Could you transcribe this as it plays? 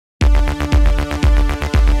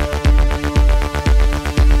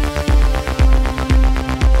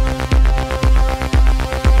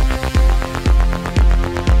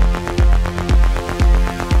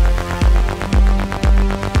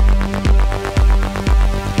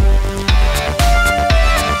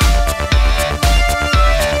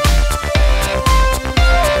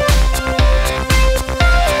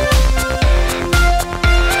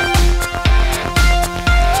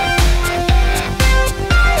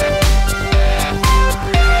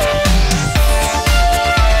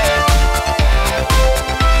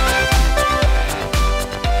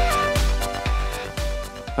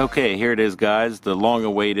Okay, here it is, guys, the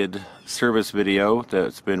long-awaited service video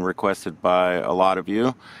that's been requested by a lot of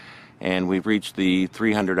you, and we've reached the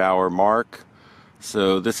 300-hour mark.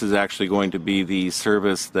 So this is actually going to be the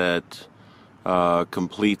service that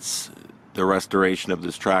completes the restoration of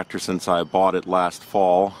this tractor since I bought it last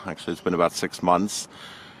fall. Actually, it's been about 6 months,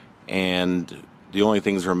 and the only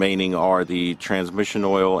things remaining are the transmission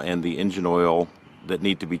oil and the engine oil that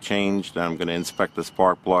need to be changed. I'm going to inspect the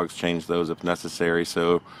spark plugs, change those if necessary.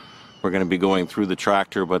 So we're going to be going through the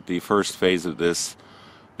tractor, but the first phase of this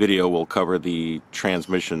video will cover the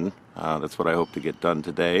transmission. That's what I hope to get done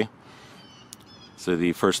today. So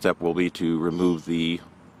the first step will be to remove the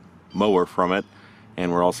mower from it,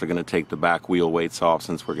 and we're also going to take the back wheel weights off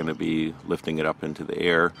since we're going to be lifting it up into the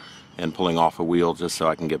air and pulling off a wheel just so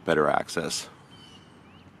I can get better access.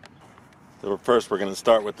 So first we're going to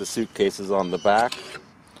start with the suitcases on the back.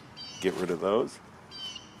 Get rid of those.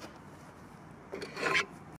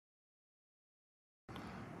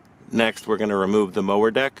 Next we're going to remove the mower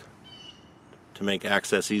deck to make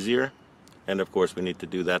access easier. And of course we need to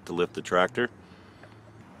do that to lift the tractor.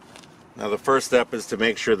 Now the first step is to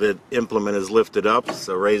make sure that implement is lifted up.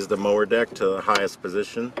 So raise the mower deck to the highest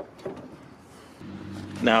position.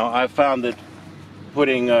 Now I found that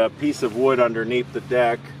putting a piece of wood underneath the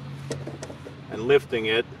deck and lifting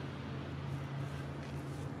it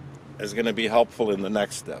is going to be helpful in the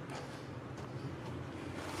next step.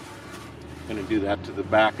 I'm going to do that to the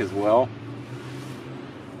back as well.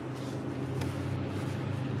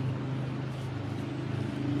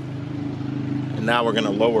 And now we're going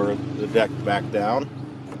to lower the deck back down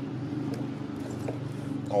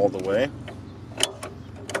all the way.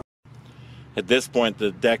 At this point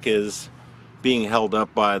the deck is being held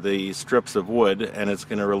up by the strips of wood, and it's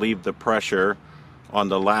going to relieve the pressure on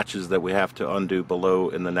the latches that we have to undo below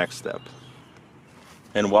in the next step.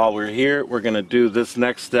 And while we're here, we're going to do this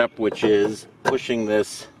next step, which is pushing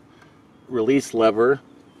this release lever.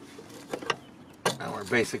 And we're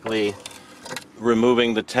basically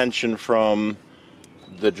removing the tension from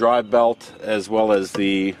the drive belt as well as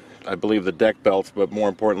the, I believe, the deck belts, but more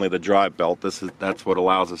importantly the drive belt. That's what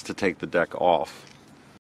allows us to take the deck off.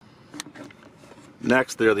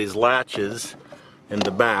 Next, there are these latches in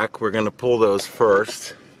the back. We're going to pull those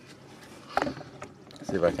first.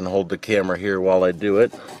 See if I can hold the camera here while I do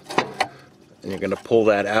it. And you're going to pull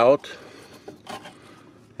that out.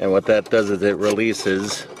 And what that does is it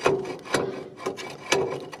releases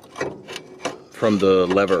from the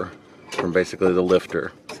lever, from basically the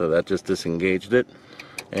lifter. So that just disengaged it.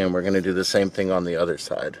 And we're going to do the same thing on the other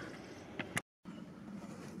side.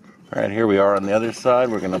 Alright, here we are on the other side.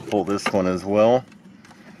 We're going to pull this one as well.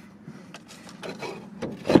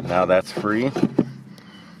 And now that's free.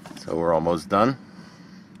 So we're almost done.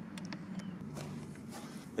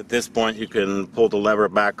 At this point you can pull the lever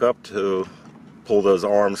back up to pull those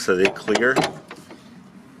arms so they clear.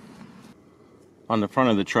 On the front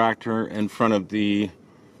of the tractor, in front of the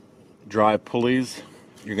drive pulleys,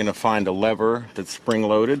 you're going to find a lever that's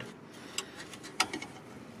spring-loaded.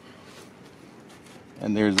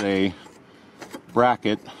 And there's a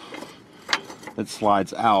bracket that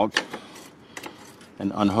slides out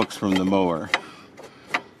and unhooks from the mower.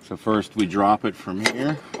 So first we drop it from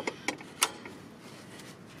here,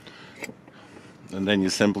 and then you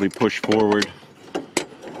simply push forward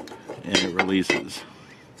and it releases.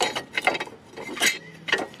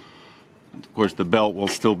 Of course the belt will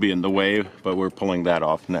still be in the way, but we're pulling that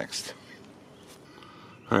off next.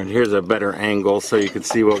 Alright, here's a better angle so you can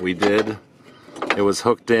see what we did. It was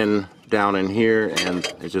hooked in down in here, and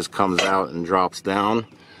it just comes out and drops down.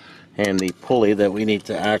 And the pulley that we need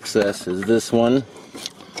to access is this one,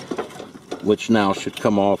 which now should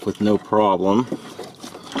come off with no problem.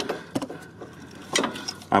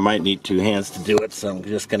 I might need two hands to do it, so I'm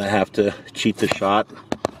just going to have to cheat the shot.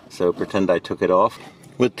 So pretend I took it off.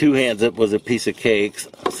 With two hands it was a piece of cake,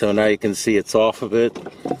 so now you can see it's off of it.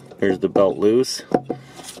 Here's the belt loose.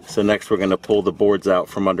 So next we're going to pull the boards out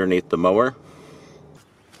from underneath the mower.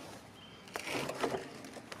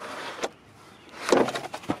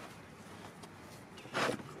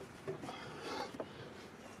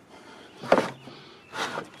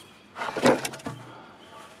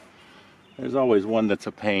 There's always one that's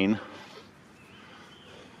a pain.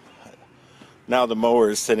 Now the mower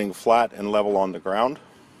is sitting flat and level on the ground.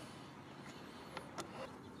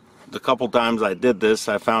 The couple times I did this,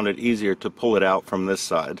 I found it easier to pull it out from this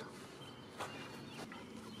side.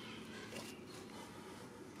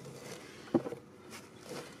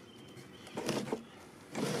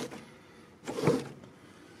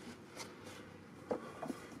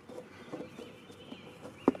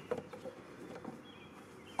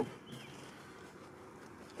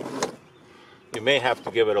 You may have to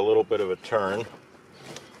give it a little bit of a turn.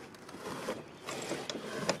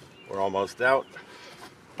 We're almost out.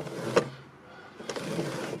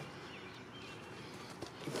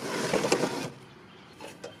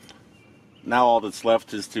 Now all that's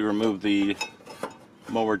left is to remove the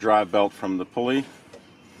mower drive belt from the pulley.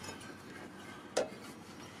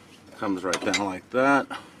 Comes right down like that.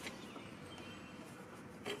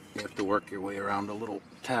 You have to work your way around a little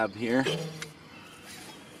tab here.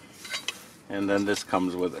 And then this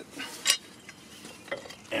comes with it.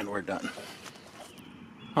 And we're done.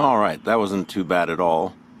 Alright, that wasn't too bad at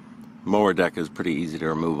all. Mower deck is pretty easy to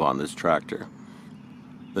remove on this tractor.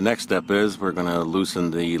 The next step is we're going to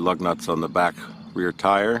loosen the lug nuts on the back rear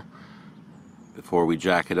tire before we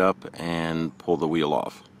jack it up and pull the wheel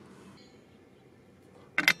off.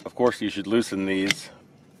 Of course, you should loosen these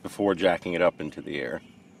before jacking it up into the air.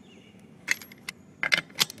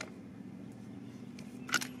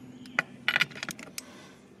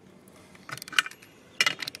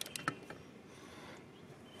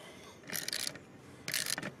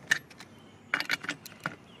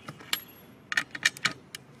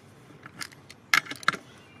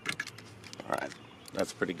 Alright,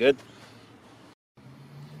 that's pretty good.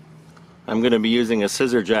 I'm going to be using a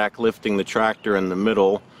scissor jack lifting the tractor in the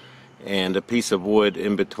middle and a piece of wood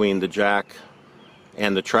in between the jack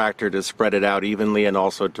and the tractor to spread it out evenly and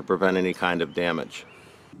also to prevent any kind of damage.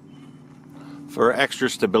 For extra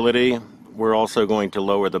stability, we're also going to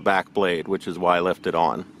lower the back blade, which is why I left it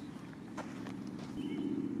on.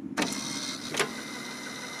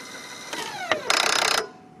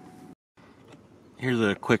 Here's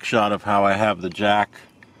a quick shot of how I have the jack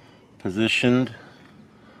positioned,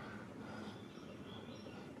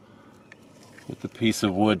 with the piece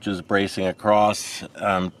of wood just bracing across.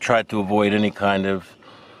 Try to avoid any kind of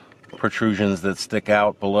protrusions that stick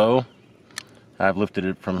out below. I've lifted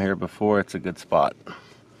it from here before. It's a good spot.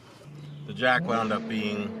 The jack wound up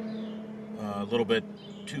being a little bit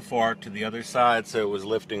too far to the other side, so it was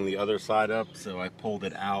lifting the other side up, so I pulled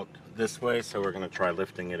it out this way. So we're going to try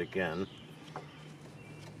lifting it again,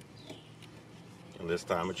 and this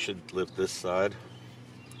time it should lift this side.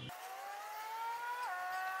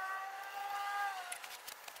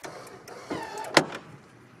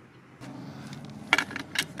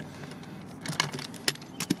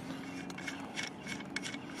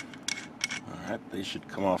 They should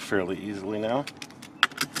come off fairly easily now.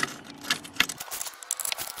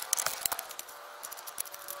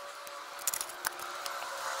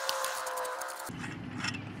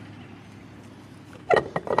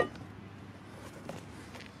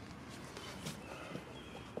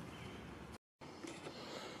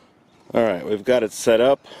 Alright, we've got it set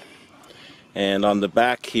up, and on the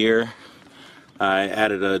back here I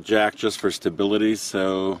added a jack just for stability,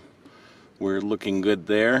 so we're looking good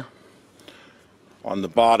there. On the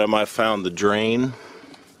bottom I found the drain.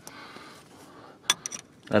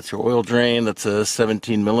 That's your oil drain. That's a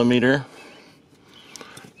 17 millimeter.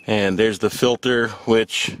 And there's the filter,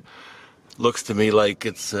 which looks to me like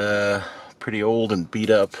it's pretty old and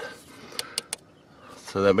beat up.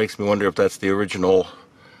 So that makes me wonder if that's the original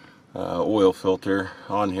oil filter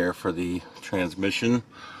on here for the transmission,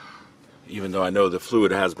 even though I know the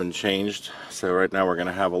fluid has been changed. So right now we're going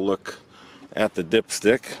to have a look at the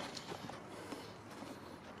dipstick,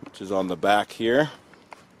 which is on the back here.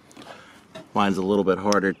 Mine's a little bit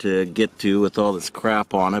harder to get to with all this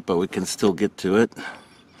crap on it, but we can still get to it,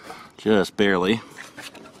 just barely.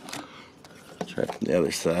 Try from the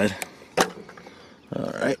other side.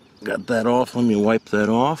 Alright, got that off. Let me wipe that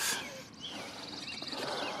off.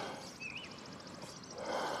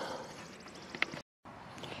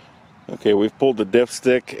 Okay, we've pulled the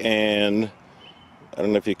dipstick, and I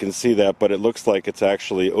don't know if you can see that, but it looks like it's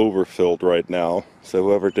actually overfilled right now. So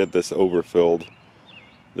whoever did this overfilled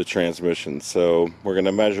the transmission. So we're going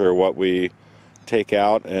to measure what we take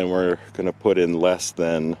out, and we're going to put in less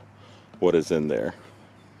than what is in there.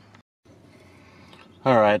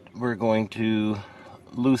 Alright, we're going to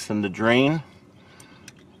loosen the drain,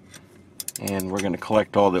 and we're going to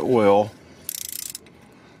collect all the oil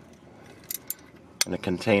in a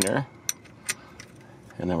container,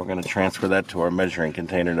 and then we're going to transfer that to our measuring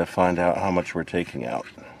container to find out how much we're taking out.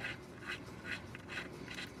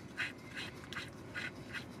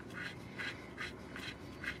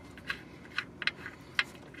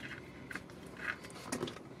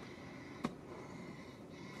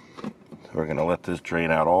 So we're going to let this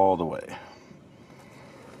drain out all the way.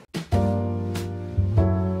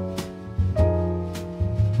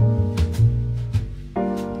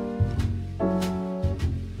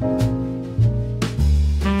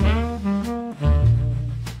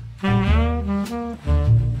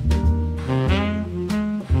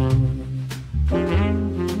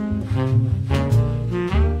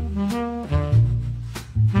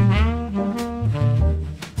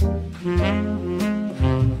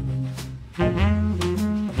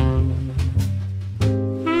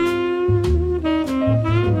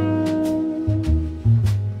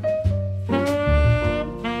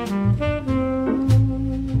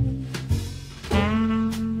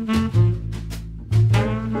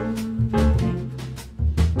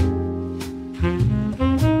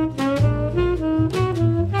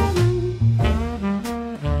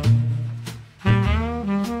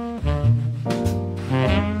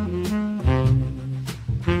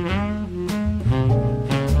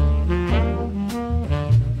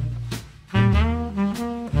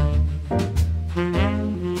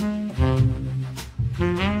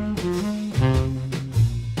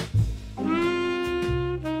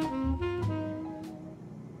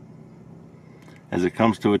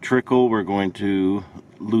 comes to a trickle, we're going to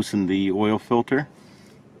loosen the oil filter.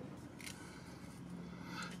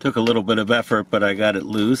 Took a little bit of effort, but I got it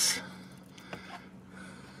loose.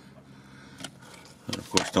 And of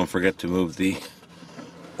course, don't forget to move the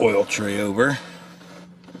oil tray over.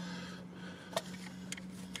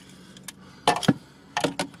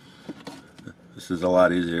 This is a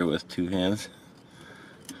lot easier with two hands.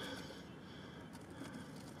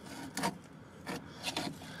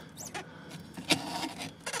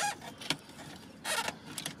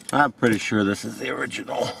 I'm pretty sure this is the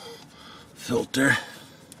original filter.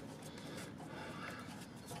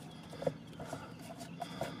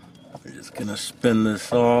 We're just gonna spin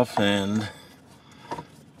this off and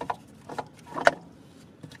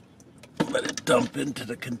let it dump into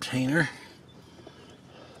the container.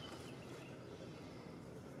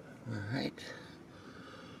 Alright.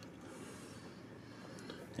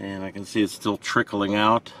 And I can see it's still trickling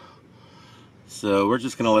out. So we're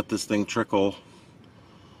just gonna let this thing trickle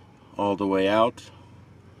all the way out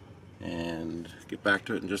and get back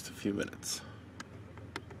to it in just a few minutes.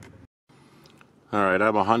 Alright,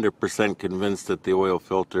 I'm 100% convinced that the oil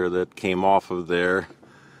filter that came off of there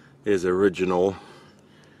is original,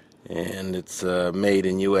 and it's made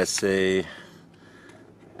in USA.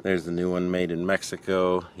 There's the new one made in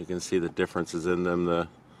Mexico. You can see the differences in them. The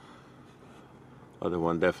other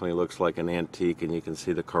one definitely looks like an antique, and you can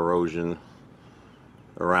see the corrosion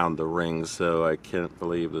around the rings, so I can't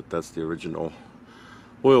believe that that's the original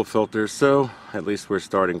oil filter. So at least we're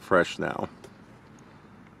starting fresh now.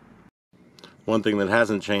 One thing that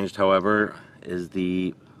hasn't changed, however, is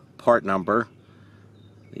the part number.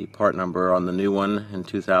 The part number on the new one in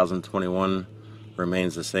 2021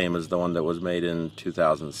 remains the same as the one that was made in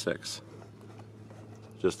 2006.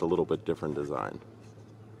 Just a little bit different design.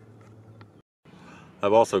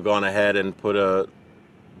 I've also gone ahead and put a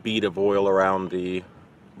bead of oil around the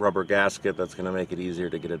rubber gasket. That's going to make it easier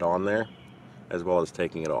to get it on there, as well as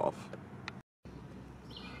taking it off.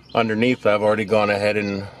 Underneath, I've already gone ahead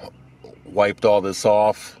and wiped all this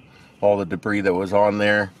off, all the debris that was on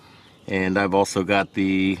there, and I've also got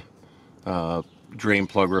the drain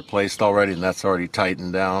plug replaced already, and that's already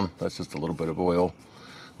tightened down. That's just a little bit of oil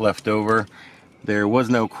left over. There was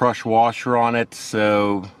no crush washer on it,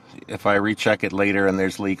 so if I recheck it later and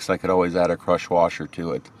there's leaks, I could always add a crush washer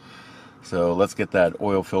to it. So let's get that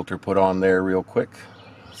oil filter put on there real quick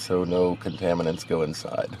so no contaminants go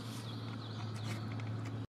inside.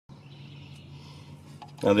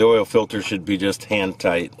 Now the oil filter should be just hand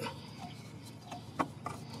tight.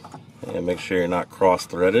 And make sure you're not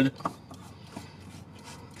cross-threaded.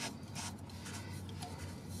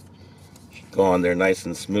 Should go on there nice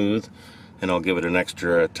and smooth, and I'll give it an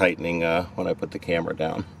extra tightening when I put the camera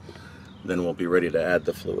down. Then we'll be ready to add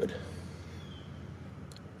the fluid.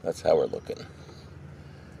 That's how we're looking.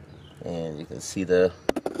 And you can see the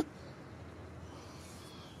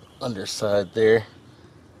underside there.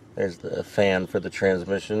 There's the fan for the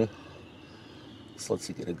transmission. So let's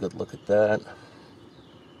get a good look at that.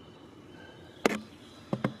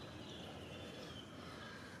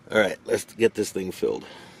 Alright, let's get this thing filled.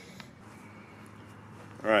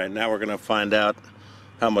 Alright, now we're going to find out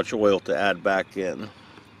how much oil to add back in.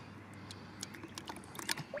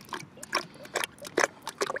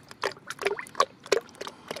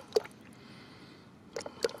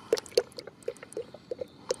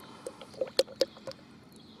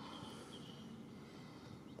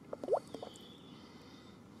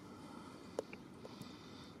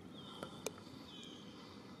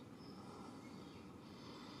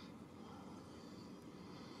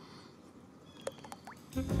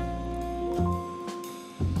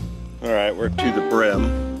 Alright, we're to the brim.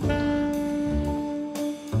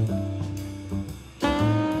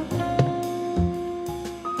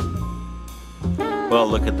 Well,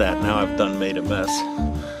 look at that. Now I've done made a mess.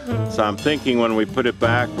 So I'm thinking when we put it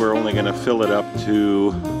back, we're only going to fill it up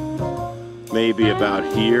to maybe about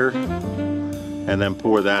here, and then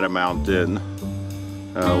pour that amount in,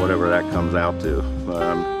 whatever that comes out to.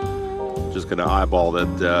 I'm just going to eyeball that.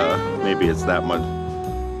 Maybe it's that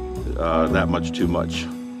much too much.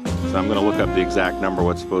 So I'm going to look up the exact number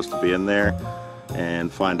what's supposed to be in there and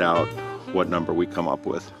find out what number we come up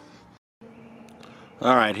with.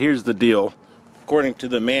 Alright, here's the deal. According to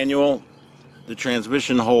the manual, the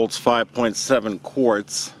transmission holds 5.7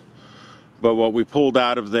 quarts, but what we pulled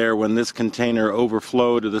out of there when this container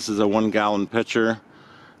overflowed, this is a 1-gallon pitcher,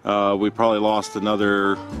 we probably lost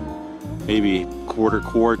another maybe quarter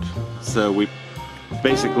quart. So we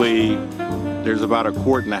basically, there's about a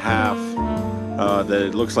quart and a half that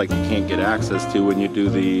it looks like you can't get access to when you do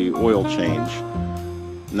the oil change.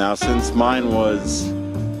 Now, since mine was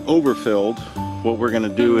overfilled, what we're going to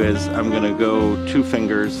do is I'm going to go 2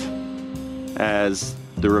 fingers as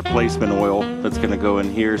the replacement oil that's going to go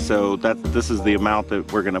in here. So this is the amount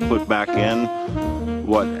that we're going to put back in.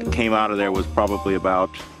 What came out of there was probably about,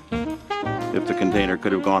 if the container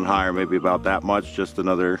could have gone higher, maybe about that much, just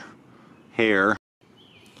another hair.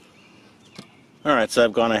 Alright, so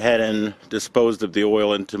I've gone ahead and disposed of the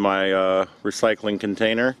oil into my recycling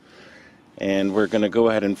container, and we're going to go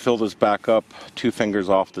ahead and fill this back up 2 fingers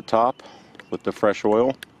off the top with the fresh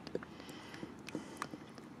oil.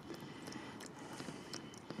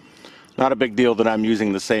 Not a big deal that I'm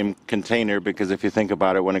using the same container, because if you think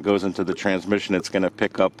about it, when it goes into the transmission, it's going to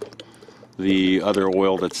pick up the other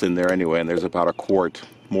oil that's in there anyway, and there's about a quart,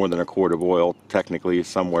 more than a quart of oil technically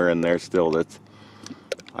somewhere in there still that's,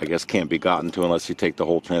 I guess, can't be gotten to unless you take the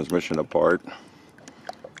whole transmission apart.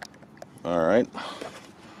 Alright,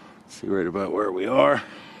 see right about where we are.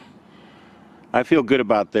 I feel good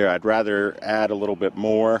about there. I'd rather add a little bit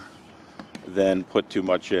more than put too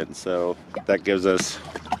much in, so that gives us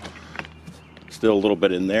still a little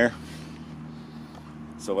bit in there.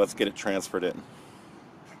 So let's get it transferred in.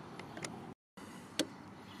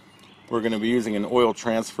 We're going to be using an oil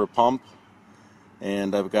transfer pump,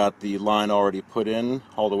 and I've got the line already put in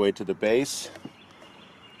all the way to the base,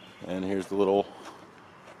 and here's the little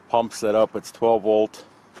pump set up. It's 12 volt,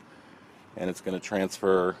 and it's going to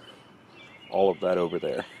transfer all of that over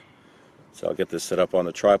there. So I'll get this set up on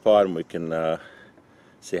the tripod and we can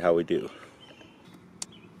see how we do.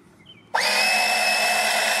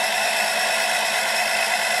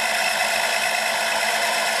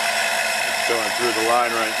 It's going through the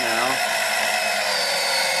line right now.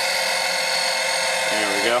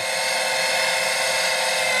 There we go.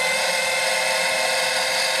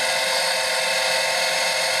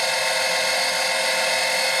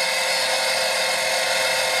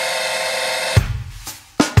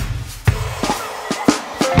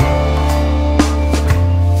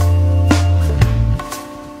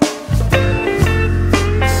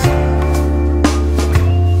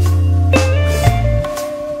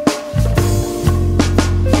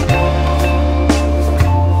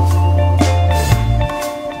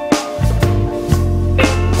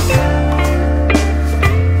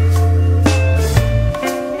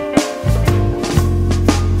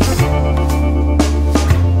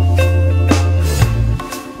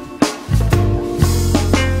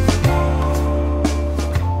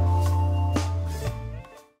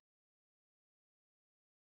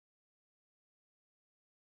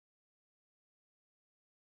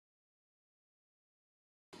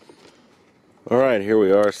 Alright, here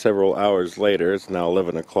we are several hours later. It's now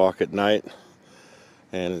 11 o'clock at night,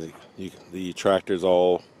 and the tractor's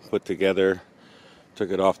all put together.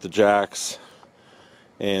 Took it off the jacks,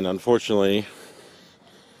 and unfortunately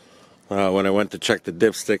when I went to check the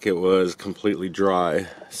dipstick, it was completely dry.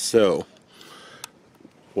 So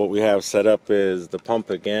what we have set up is the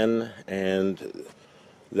pump again, and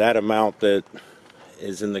that amount that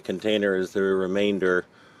is in the container is the remainder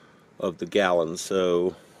of the gallon.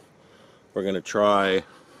 So we're going to try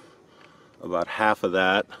about half of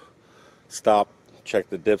that, stop, check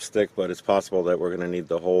the dipstick, but it's possible that we're going to need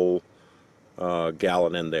the whole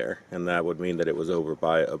gallon in there, and that would mean that it was over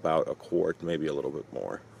by about a quart, maybe a little bit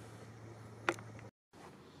more.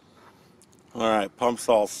 Alright, pump's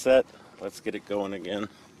all set. Let's get it going again.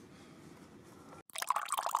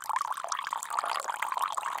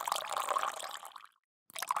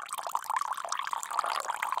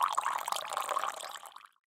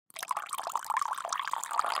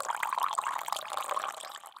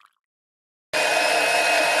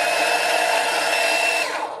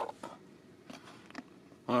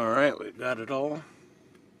 Alright, we've got it all.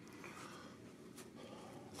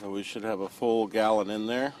 So we should have a full gallon in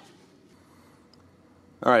there.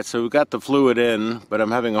 Alright, so we've got the fluid in, but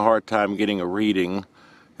I'm having a hard time getting a reading,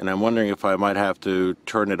 and I'm wondering if I might have to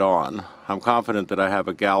turn it on. I'm confident that I have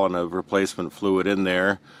a gallon of replacement fluid in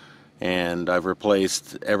there, and I've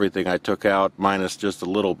replaced everything I took out minus just a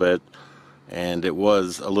little bit, and it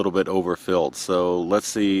was a little bit overfilled. So let's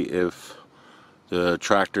see if the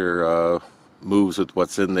tractor moves with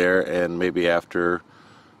what's in there, and maybe after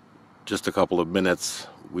just a couple of minutes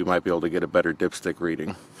we might be able to get a better dipstick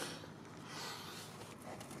reading.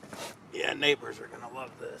 Yeah, neighbors are gonna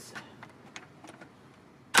love this.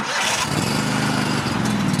 Okay,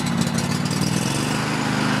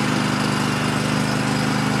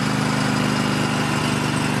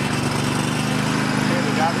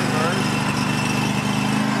 we got reverse.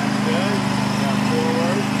 That's good. We got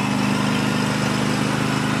forward.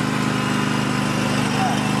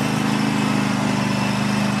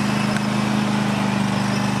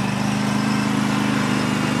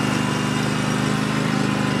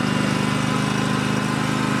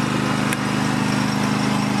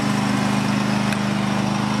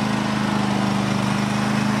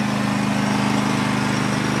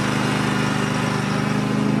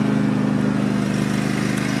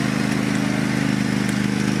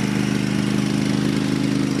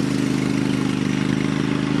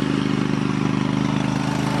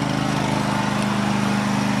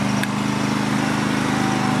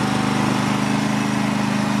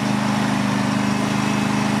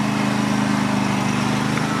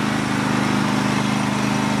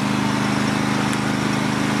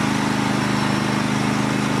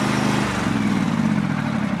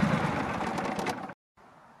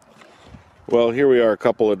 Well, here we are a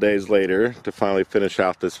couple of days later to finally finish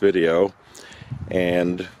out this video,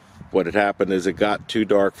 and what had happened is it got too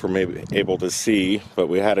dark for me able to see, but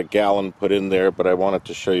we had a gallon put in there, but I wanted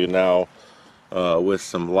to show you now with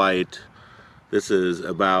some light. This is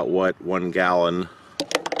about what 1 gallon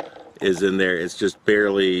is in there. It's just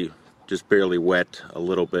barely wet a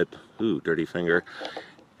little bit. Ooh, dirty finger.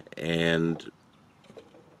 And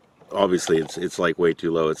obviously it's like way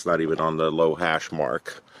too low. It's not even on the low hash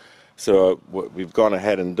mark. So what we've gone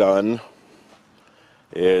ahead and done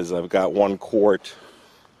is I've got 1 quart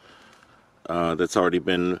that's already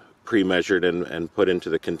been pre-measured and put into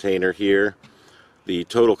the container here. The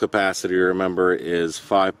total capacity, remember, is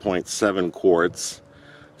 5.7 quarts.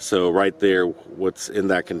 So right there, what's in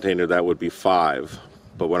that container, that would be 5.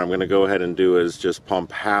 But what I'm going to go ahead and do is just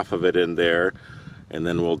pump half of it in there, and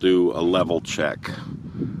then we'll do a level check.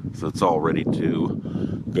 So it's all ready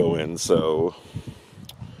to go in. So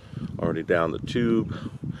already down the tube.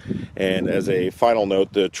 And as a final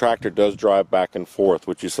note, the tractor does drive back and forth,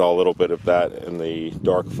 which you saw a little bit of that in the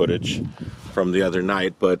dark footage from the other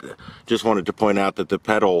night. But just wanted to point out that the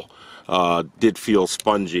pedal did feel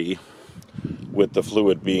spongy with the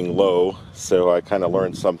fluid being low. So I kind of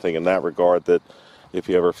learned something in that regard, that if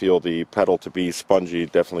you ever feel the pedal to be spongy,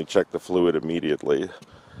 definitely check the fluid immediately,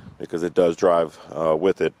 because it does drive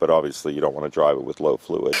with it, but obviously you don't want to drive it with low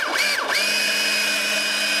fluid.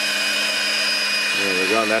 There we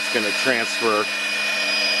go, and that's going to transfer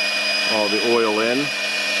all the oil in.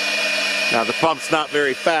 Now the pump's not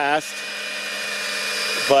very fast,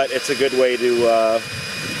 but it's a good way to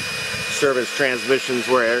service transmissions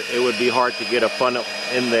where it would be hard to get a funnel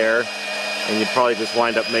in there, and you'd probably just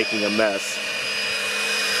wind up making a mess.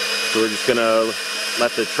 So we're just going to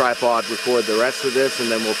let the tripod record the rest of this,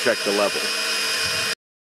 and then we'll check the level.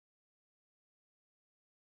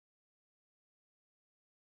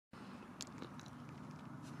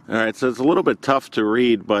 Alright, so it's a little bit tough to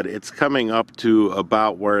read, but it's coming up to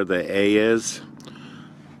about where the A is.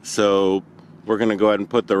 So we're going to go ahead and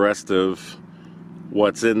put the rest of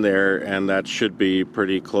what's in there, and that should be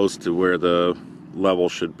pretty close to where the level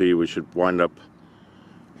should be. We should wind up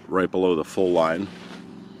right below the full line.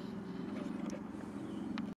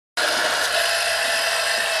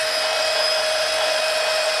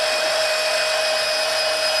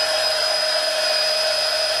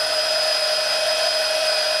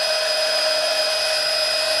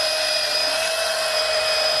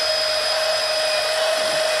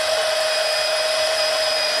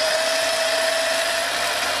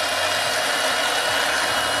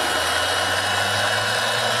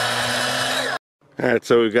 Alright,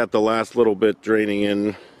 so we've got the last little bit draining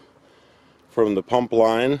in from the pump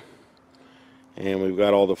line, and we've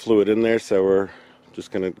got all the fluid in there, so we're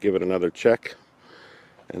just going to give it another check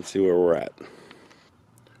and see where we're at.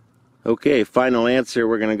 Okay, final answer,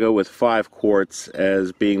 we're going to go with 5 quarts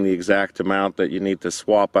as being the exact amount that you need to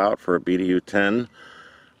swap out for a BDU10.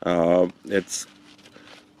 It's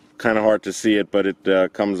kind of hard to see it, but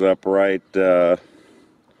it comes up right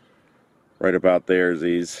about there,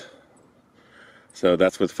 these. So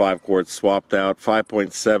that's with 5 quarts swapped out.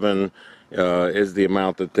 5.7 is the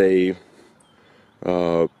amount that they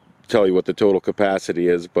tell you what the total capacity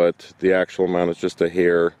is, but the actual amount is just a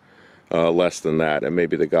hair less than that. And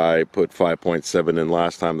maybe the guy put 5.7 in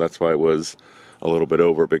last time, that's why it was a little bit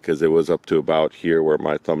over, because it was up to about here where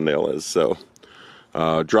my thumbnail is. So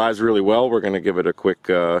drives really well. We're going to give it a quick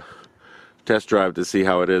test drive to see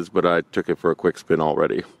how it is, but I took it for a quick spin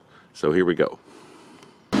already. So here we go.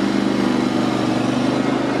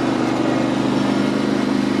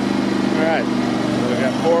 Alright, so we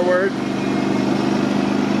got forward.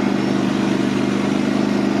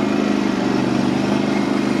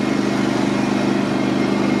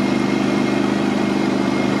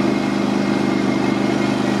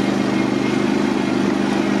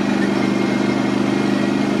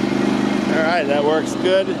 Alright, that works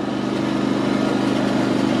good.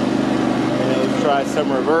 And let's try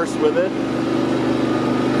some reverse with it.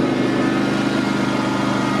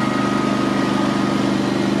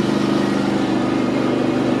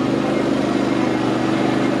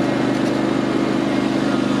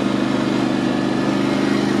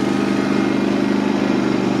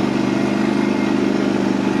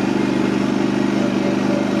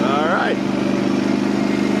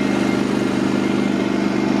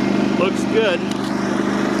 Looks good.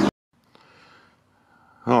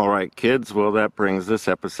 Alright kids, well that brings this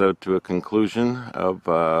episode to a conclusion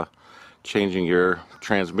of changing your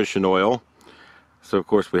transmission oil. So of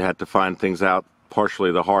course we had to find things out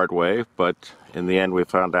partially the hard way, but in the end we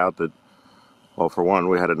found out that, well, for one,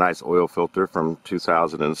 we had a nice oil filter from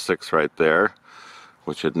 2006 right there.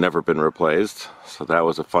 which had never been replaced. So that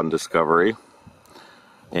was a fun discovery.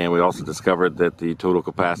 And we also discovered that the total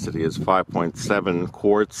capacity is 5.7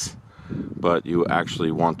 quarts, but you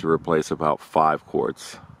actually want to replace about 5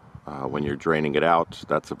 quarts. When you're draining it out,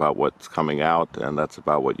 that's about what's coming out, and that's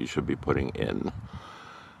about what you should be putting in.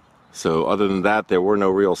 So other than that, there were no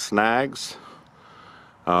real snags.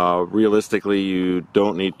 Realistically, you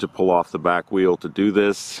don't need to pull off the back wheel to do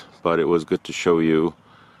this, but it was good to show you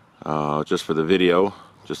just for the video,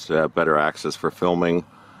 just to have better access for filming.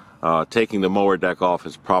 Taking the mower deck off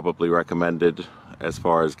is probably recommended as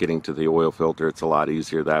far as getting to the oil filter. It's a lot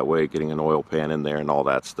easier that way, getting an oil pan in there and all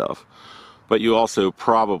that stuff. But you also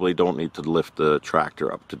probably don't need to lift the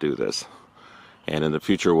tractor up to do this. And in the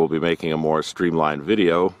future, we'll be making a more streamlined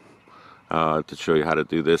video to show you how to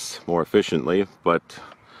do this more efficiently. But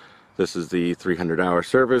this is the 300-hour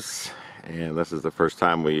service, and this is the first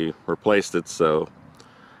time we replaced it, so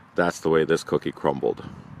that's the way this cookie crumbled.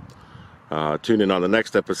 Tune in on the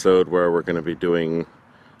next episode where we're going to be doing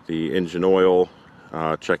the engine oil,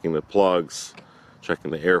 checking the plugs,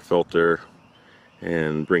 checking the air filter,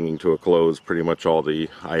 and bringing to a close pretty much all the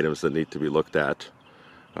items that need to be looked at.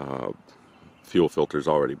 Fuel filter's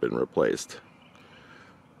already been replaced.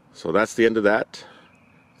 So that's the end of that.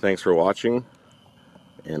 Thanks for watching,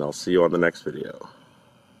 and I'll see you on the next video.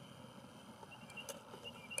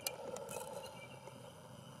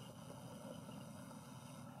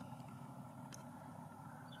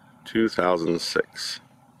 2006.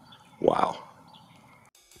 Wow.